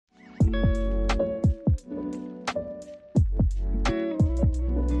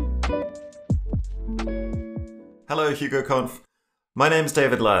Hello HugoConf. My name's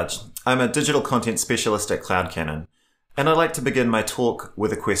David Large. I'm a digital content specialist at CloudCannon, and I'd like to begin my talk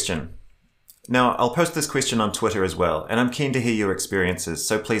with a question. Now, I'll post this question on Twitter as well, and I'm keen to hear your experiences,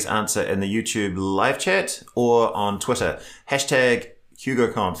 so please answer in the YouTube live chat or on Twitter.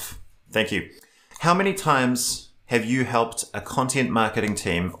 #HugoConf. Thank you. How many times have you helped a content marketing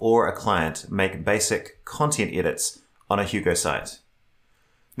team or a client make basic content edits on a Hugo site?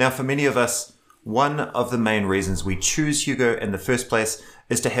 Now, for many of us, one of the main reasons we choose Hugo in the first place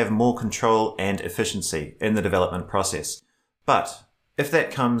is to have more control and efficiency in the development process. But if that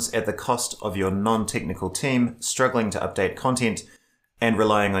comes at the cost of your non-technical team struggling to update content and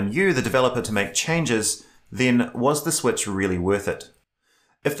relying on you, the developer, to make changes, then was the switch really worth it?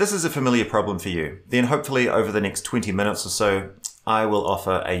 If this is a familiar problem for you, then hopefully over the next 20 minutes or so, I will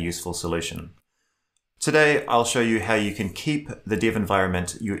offer a useful solution. Today, I'll show you how you can keep the dev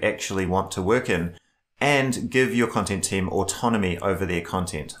environment you actually want to work in and give your content team autonomy over their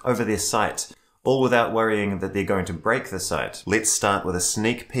content, over their site, all without worrying that they're going to break the site. Let's start with a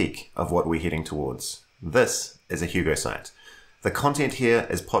sneak peek of what we're heading towards. This is a Hugo site. The content here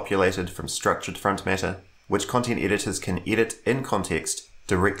is populated from structured front matter, which content editors can edit in context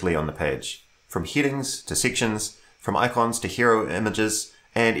directly on the page. From headings to sections, from icons to hero images,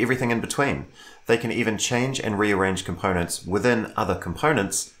 and everything in between. They can even change and rearrange components within other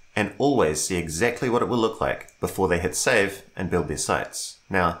components and always see exactly what it will look like before they hit save and build their sites.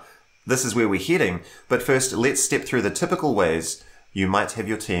 Now, this is where we're heading, but first let's step through the typical ways you might have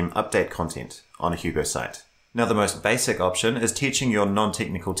your team update content on a Hugo site. Now, the most basic option is teaching your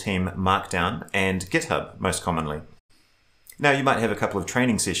non-technical team Markdown and GitHub most commonly. Now, you might have a couple of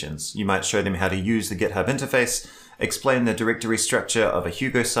training sessions. You might show them how to use the GitHub interface, explain the directory structure of a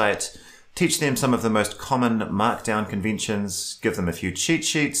Hugo site, teach them some of the most common Markdown conventions, give them a few cheat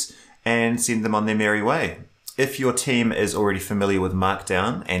sheets, and send them on their merry way. If your team is already familiar with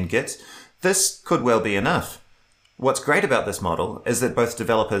Markdown and Git, this could well be enough. What's great about this model is that both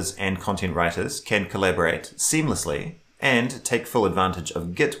developers and content writers can collaborate seamlessly and take full advantage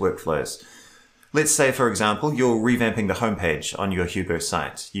of Git workflows. Let's say, for example, you're revamping the homepage on your Hugo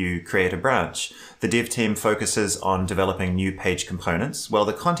site. You create a branch. The dev team focuses on developing new page components, while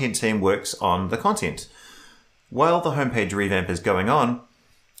the content team works on the content. While the homepage revamp is going on,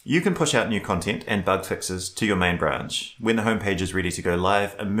 you can push out new content and bug fixes to your main branch. When the homepage is ready to go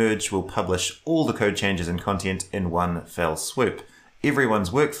live, a merge will publish all the code changes and content in one fell swoop. Everyone's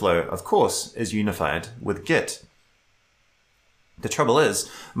workflow, of course, is unified with Git. The trouble is,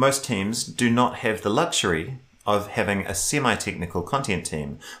 most teams do not have the luxury of having a semi-technical content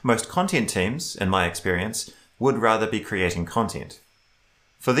team. Most content teams, in my experience, would rather be creating content.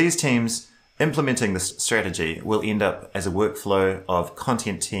 For these teams, implementing this strategy will end up as a workflow of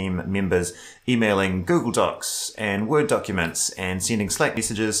content team members emailing Google Docs and Word documents and sending Slack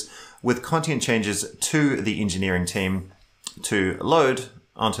messages with content changes to the engineering team to load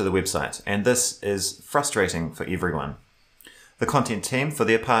onto the website. And this is frustrating for everyone. The content team, for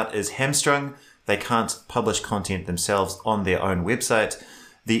their part, is hamstrung. They can't publish content themselves on their own website.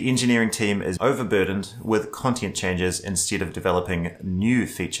 The engineering team is overburdened with content changes instead of developing new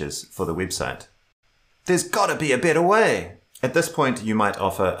features for the website. There's gotta be a better way! At this point, you might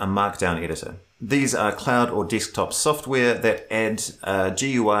offer a Markdown editor. These are cloud or desktop software that add a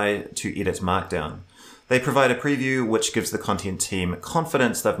GUI to edit Markdown. They provide a preview which gives the content team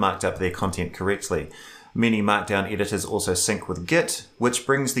confidence they've marked up their content correctly. Many Markdown editors also sync with Git, which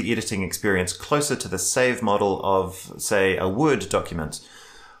brings the editing experience closer to the save model of, say, a Word document.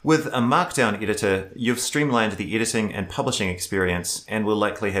 With a Markdown editor, you've streamlined the editing and publishing experience and will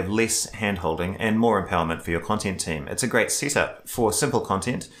likely have less handholding and more empowerment for your content team. It's a great setup for simple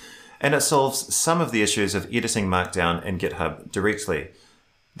content, and it solves some of the issues of editing Markdown in GitHub directly.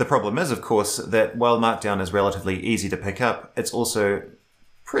 The problem is, of course, that while Markdown is relatively easy to pick up, it's also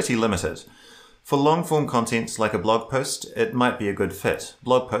pretty limited. For long-form content like a blog post, it might be a good fit.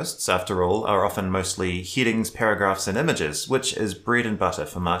 Blog posts, after all, are often mostly headings, paragraphs, and images, which is bread and butter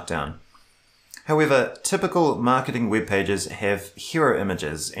for Markdown. However, typical marketing web pages have hero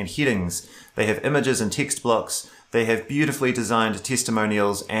images and headings. They have images and text blocks. They have beautifully designed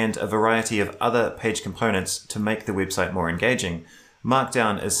testimonials and a variety of other page components to make the website more engaging.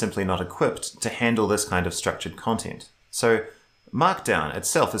 Markdown is simply not equipped to handle this kind of structured content. So, Markdown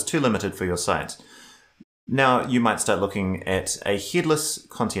itself is too limited for your site. Now you might start looking at a headless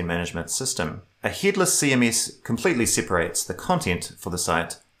content management system. A headless CMS completely separates the content for the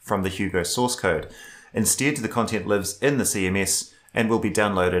site from the Hugo source code. Instead, the content lives in the CMS and will be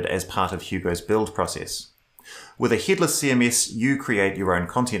downloaded as part of Hugo's build process. With a headless CMS, you create your own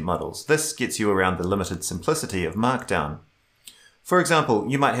content models. This gets you around the limited simplicity of Markdown. For example,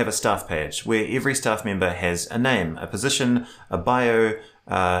 you might have a staff page where every staff member has a name, a position, a bio,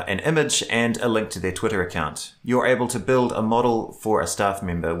 an image, and a link to their Twitter account. You're able to build a model for a staff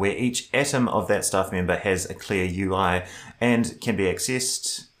member where each atom of that staff member has a clear UI and can be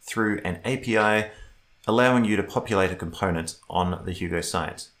accessed through an API, allowing you to populate a component on the Hugo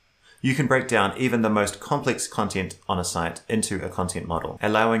site. You can break down even the most complex content on a site into a content model,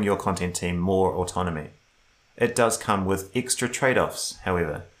 allowing your content team more autonomy. It does come with extra trade-offs,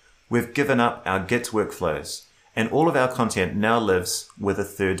 however. We've given up our Git workflows, and all of our content now lives with a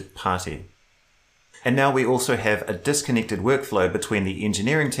third party. And now we also have a disconnected workflow between the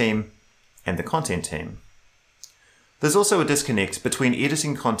engineering team and the content team. There's also a disconnect between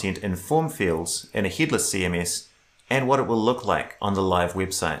editing content in form fields in a headless CMS and what it will look like on the live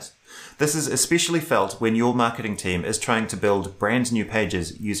website. This is especially felt when your marketing team is trying to build brand new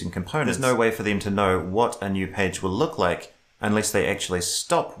pages using components. There's no way for them to know what a new page will look like unless they actually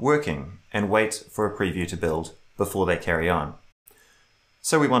stop working and wait for a preview to build before they carry on.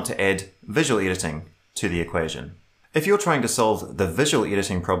 So we want to add visual editing to the equation. If you're trying to solve the visual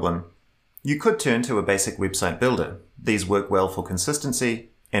editing problem, you could turn to a basic website builder. These work well for consistency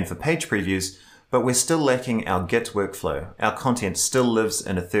and for page previews, but we're still lacking our Git workflow. Our content still lives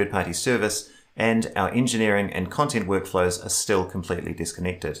in a third-party service, and our engineering and content workflows are still completely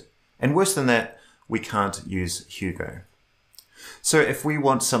disconnected. And worse than that, we can't use Hugo. So if we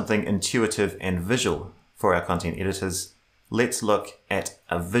want something intuitive and visual for our content editors, let's look at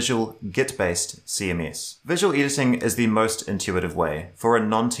a visual Git-based CMS. Visual editing is the most intuitive way for a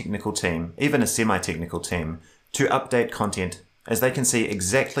non-technical team, even a semi-technical team, to update content as they can see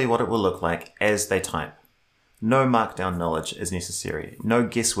exactly what it will look like as they type. No Markdown knowledge is necessary. No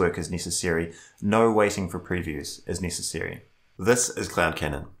guesswork is necessary. No waiting for previews is necessary. This is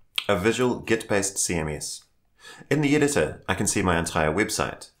CloudCannon, a visual Git-based CMS. In the editor, I can see my entire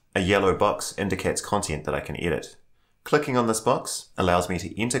website. A yellow box indicates content that I can edit. Clicking on this box allows me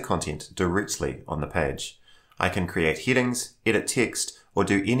to enter content directly on the page. I can create headings, edit text, or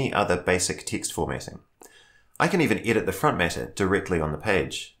do any other basic text formatting. I can even edit the front matter directly on the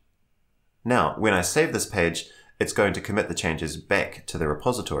page. Now, when I save this page, it's going to commit the changes back to the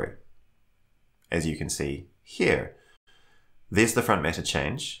repository. As you can see here, there's the front matter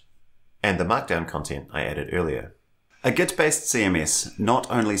change and the Markdown content I added earlier. A Git-based CMS not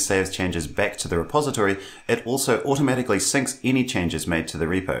only saves changes back to the repository, it also automatically syncs any changes made to the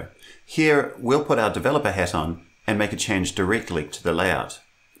repo. Here, we'll put our developer hat on and make a change directly to the layout.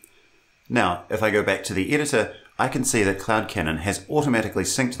 Now, if I go back to the editor, I can see that CloudCannon has automatically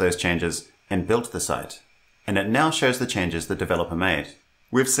synced those changes and built the site. And it now shows the changes the developer made.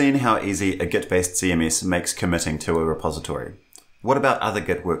 We've seen how easy a Git-based CMS makes committing to a repository. What about other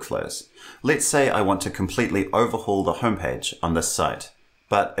Git workflows? Let's say I want to completely overhaul the homepage on this site,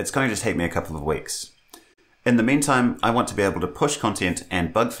 but it's going to take me a couple of weeks. In the meantime, I want to be able to push content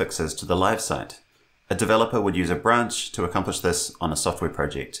and bug fixes to the live site. A developer would use a branch to accomplish this on a software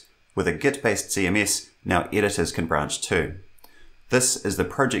project. With a Git-based CMS, now editors can branch too. This is the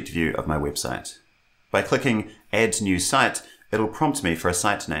project view of my website. By clicking Add New Site, it'll prompt me for a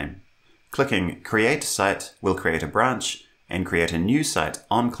site name. Clicking Create Site will create a branch and create a new site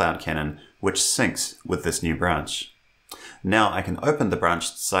on CloudCannon which syncs with this new branch. Now I can open the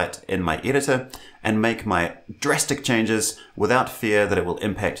branched site in my editor and make my drastic changes without fear that it will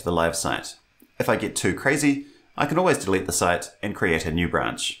impact the live site. If I get too crazy, I can always delete the site and create a new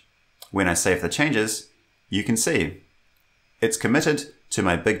branch. When I save the changes, you can see it's committed to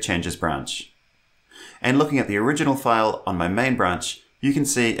my Big Changes branch. And looking at the original file on my main branch, you can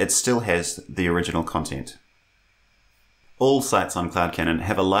see it still has the original content. All sites on CloudCannon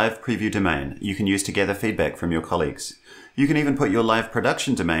have a live preview domain you can use to gather feedback from your colleagues. You can even put your live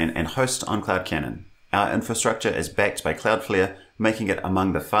production domain and host on CloudCannon. Our infrastructure is backed by Cloudflare, making it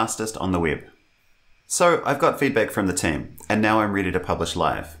among the fastest on the web. So I've got feedback from the team, and now I'm ready to publish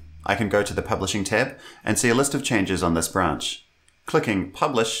live. I can go to the Publishing tab and see a list of changes on this branch. Clicking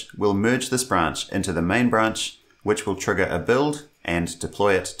Publish will merge this branch into the main branch, which will trigger a build and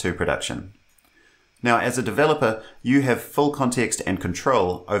deploy it to production. Now, as a developer, you have full context and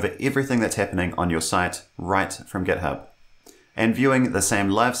control over everything that's happening on your site right from GitHub. And viewing the same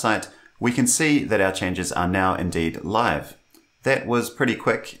live site, we can see that our changes are now indeed live. That was pretty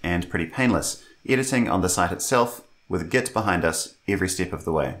quick and pretty painless, editing on the site itself with Git behind us every step of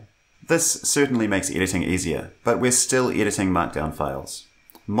the way. This certainly makes editing easier, but we're still editing Markdown files.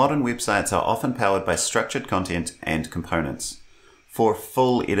 Modern websites are often powered by structured content and components. For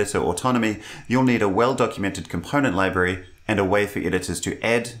full editor autonomy, you'll need a well-documented component library and a way for editors to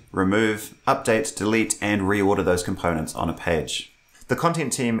add, remove, update, delete, and reorder those components on a page. The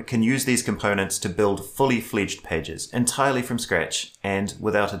content team can use these components to build fully fledged pages entirely from scratch and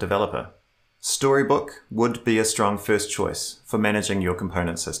without a developer. Storybook would be a strong first choice for managing your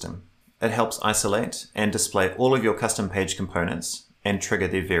component system. It helps isolate and display all of your custom page components and trigger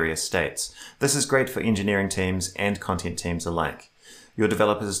their various states. This is great for engineering teams and content teams alike. Your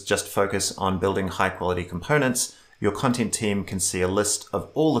developers just focus on building high-quality components. Your content team can see a list of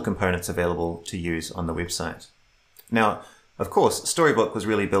all the components available to use on the website. Now, of course, Storybook was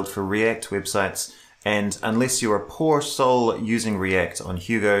really built for React websites, and unless you're a poor soul using React on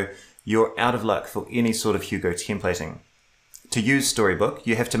Hugo, you're out of luck for any sort of Hugo templating. To use Storybook,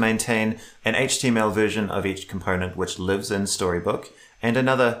 you have to maintain an HTML version of each component which lives in Storybook, and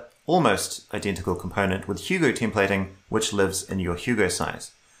another almost identical component with Hugo templating which lives in your Hugo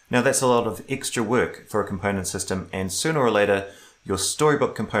site. Now that's a lot of extra work for a component system, and sooner or later your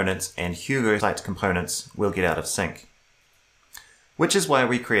Storybook components and Hugo site components will get out of sync. Which is why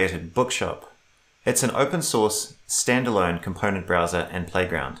we created Bookshop. It's an open source, standalone component browser and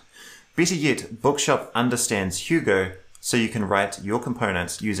playground. Better yet, Bookshop understands Hugo, so you can write your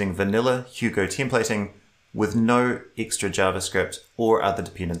components using vanilla Hugo templating with no extra JavaScript or other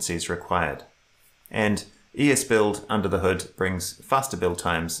dependencies required. And ESBuild under the hood brings faster build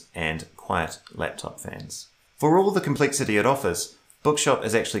times and quiet laptop fans. For all the complexity it offers, Bookshop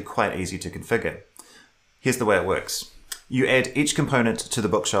is actually quite easy to configure. Here's the way it works. You add each component to the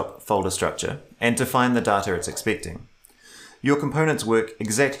Bookshop folder structure and define the data it's expecting. Your components work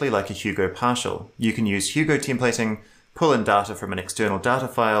exactly like a Hugo partial. You can use Hugo templating, pull in data from an external data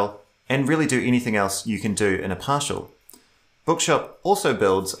file, and really do anything else you can do in a partial. Bookshop also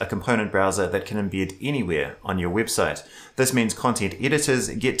builds a component browser that can embed anywhere on your website. This means content editors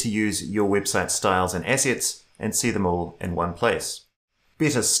get to use your website styles and assets and see them all in one place.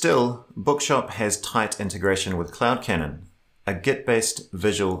 Better still, Bookshop has tight integration with CloudCannon, a Git-based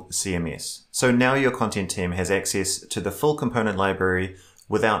visual CMS. So now your content team has access to the full component library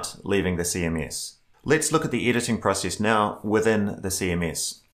without leaving the CMS. Let's look at the editing process now within the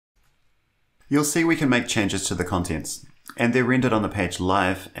CMS. You'll see we can make changes to the contents, and they're rendered on the page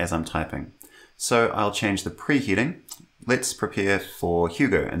live as I'm typing. So I'll change the pre-heading. Let's prepare for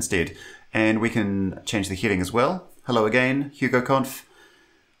Hugo instead, and we can change the heading as well. Hello again, HugoConf.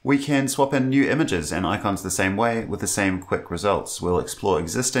 We can swap in new images and icons the same way with the same quick results. We'll explore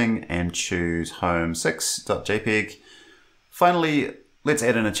existing and choose home6.jpg. Finally, let's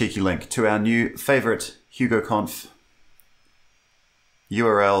add in a cheeky link to our new favorite HugoConf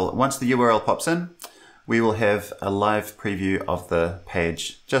URL. Once the URL pops in, we will have a live preview of the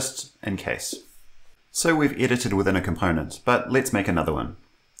page just in case. So we've edited within a component, but let's make another one.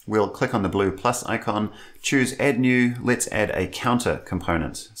 We'll click on the blue plus icon, choose add new. Let's add a counter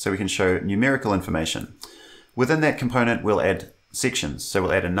component so we can show numerical information. Within that component, we'll add sections. So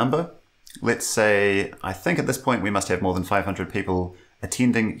we'll add a number. Let's say, I think at this point we must have more than 500 people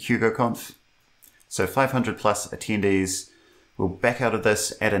attending HugoConf. So 500 plus attendees. We'll back out of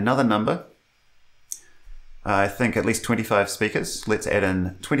this, add another number. I think at least 25 speakers. Let's add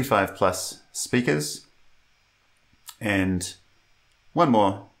in 25 plus speakers. And one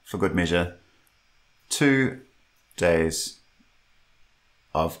more for good measure. 2 days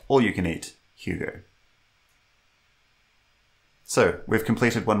of all you can eat Hugo. So we've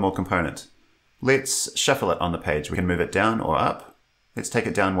completed one more component. Let's shuffle it on the page. We can move it down or up. Let's take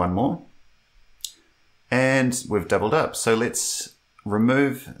it down one more. And we've doubled up. So let's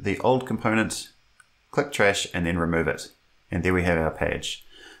remove the old component, click trash, and then remove it. And there we have our page.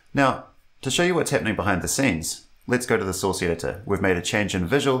 Now, to show you what's happening behind the scenes, let's go to the source editor. We've made a change in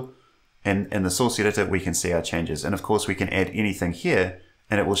visual, and in the source editor, we can see our changes. And of course, we can add anything here,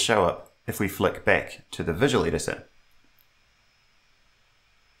 and it will show up if we flick back to the visual editor.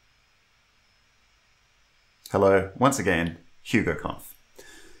 Hello, once again, HugoConf.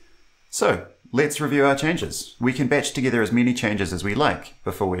 So let's review our changes. We can batch together as many changes as we like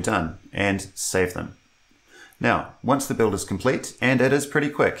before we're done and save them. Now, once the build is complete, and it is pretty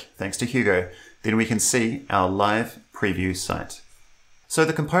quick thanks to Hugo, then we can see our live preview site. So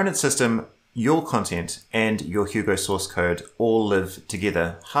the component system, your content, and your Hugo source code all live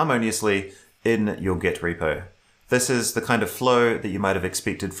together harmoniously in your Git repo. This is the kind of flow that you might have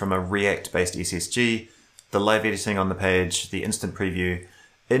expected from a React-based SSG, the live editing on the page, the instant preview.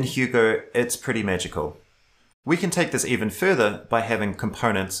 In Hugo, it's pretty magical. We can take this even further by having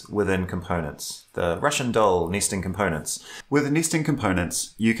components within components, the Russian doll nesting components. With nesting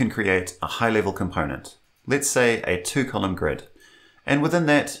components, you can create a high-level component, let's say a 2-column grid. And within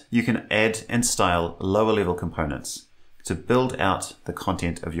that, you can add and style lower level components to build out the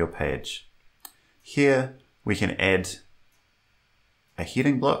content of your page. Here, we can add a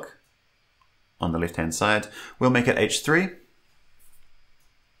heading block on the left-hand side. We'll make it H3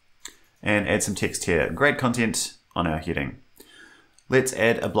 and add some text here. Great content on our heading. Let's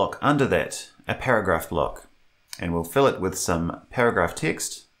add a block under that, a paragraph block, and we'll fill it with some paragraph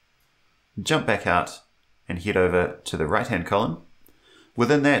text, jump back out and head over to the right-hand column.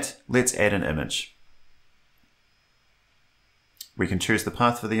 Within that, let's add an image. We can choose the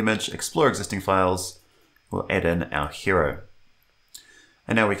path for the image, explore existing files, we'll add in our hero.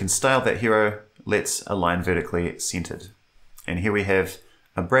 And now we can style that hero. Let's align vertically centered. And here we have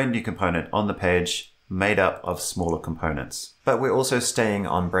a brand new component on the page made up of smaller components. But we're also staying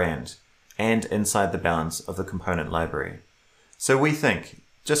on brand and inside the bounds of the component library. So we think,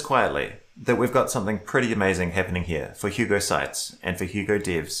 just quietly, that we've got something pretty amazing happening here for Hugo sites and for Hugo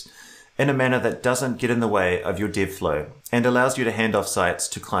devs in a manner that doesn't get in the way of your dev flow and allows you to hand off sites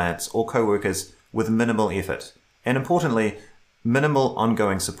to clients or co-workers with minimal effort. And importantly, minimal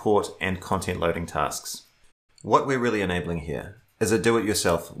ongoing support and content loading tasks. What we're really enabling here is a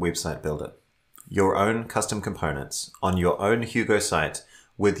do-it-yourself website builder. Your own custom components on your own Hugo site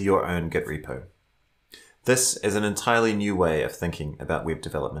with your own Git repo. This is an entirely new way of thinking about web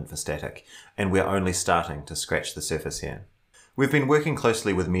development for static, and we're only starting to scratch the surface here. We've been working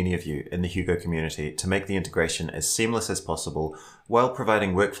closely with many of you in the Hugo community to make the integration as seamless as possible while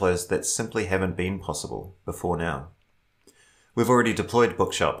providing workflows that simply haven't been possible before now. We've already deployed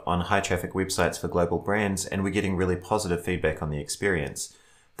Bookshop on high-traffic websites for global brands, and we're getting really positive feedback on the experience.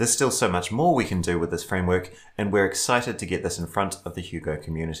 There's still so much more we can do with this framework, and we're excited to get this in front of the Hugo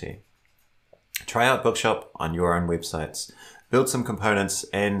community. Try out Bookshop on your own websites, build some components,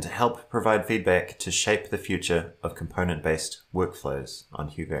 and help provide feedback to shape the future of component-based workflows on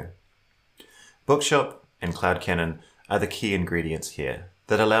Hugo. Bookshop and CloudCannon are the key ingredients here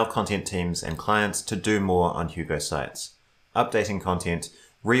that allow content teams and clients to do more on Hugo sites. Updating content,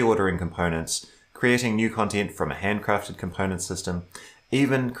 reordering components, creating new content from a handcrafted component system,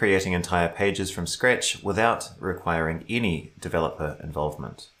 even creating entire pages from scratch without requiring any developer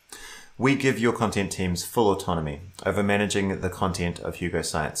involvement. We give your content teams full autonomy over managing the content of Hugo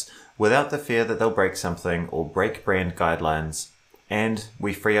sites without the fear that they'll break something or break brand guidelines, and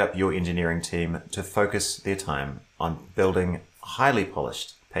we free up your engineering team to focus their time on building highly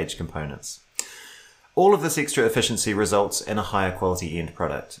polished page components. All of this extra efficiency results in a higher quality end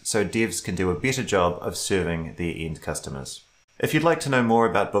product, so devs can do a better job of serving their end customers. If you'd like to know more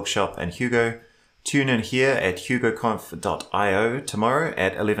about Bookshop and Hugo, tune in here at HugoConf.io tomorrow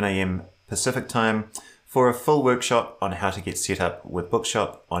at 11 AM Pacific time for a full workshop on how to get set up with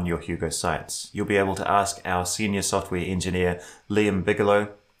Bookshop on your Hugo sites. You'll be able to ask our senior software engineer, Liam Bigelow,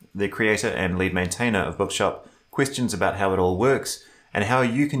 the creator and lead maintainer of Bookshop, questions about how it all works and how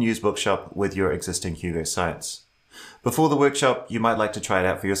you can use Bookshop with your existing Hugo sites. Before the workshop, you might like to try it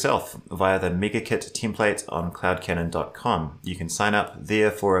out for yourself via the MegaKit template on CloudCannon.com. You can sign up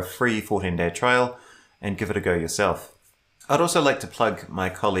there for a free 14-day trial and give it a go yourself. I'd also like to plug my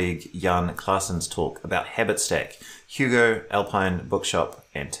colleague Jan Klassen's talk about Habit Stack, Hugo, Alpine, Bookshop,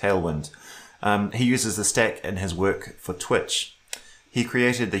 and Tailwind. He uses the stack in his work for Twitch. He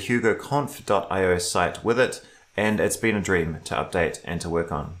created the HugoConf.io site with it, and it's been a dream to update and to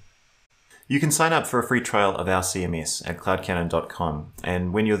work on. You can sign up for a free trial of our CMS at CloudCannon.com,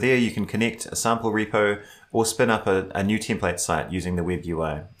 and when you're there you can connect a sample repo or spin up a new template site using the web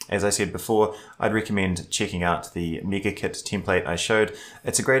UI. As I said before, I'd recommend checking out the MegaKit template I showed.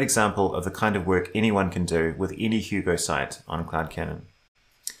 It's a great example of the kind of work anyone can do with any Hugo site on CloudCannon.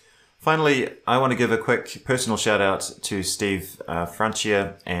 Finally, I want to give a quick personal shout out to Steve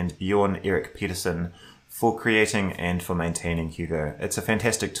Francia and Bjorn Erik Peterson for creating and for maintaining Hugo. It's a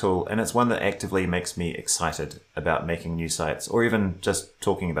fantastic tool, and it's one that actively makes me excited about making new sites or even just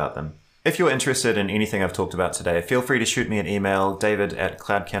talking about them. If you're interested in anything I've talked about today, feel free to shoot me an email,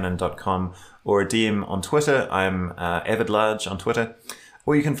 david@cloudcannon.com, or a DM on Twitter. I'm avidlarge on Twitter,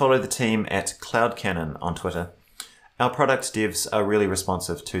 or you can follow the team at CloudCannon on Twitter. Our product devs are really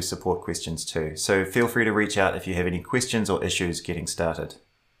responsive to support questions too, so feel free to reach out if you have any questions or issues getting started.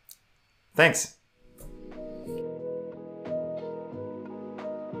 Thanks!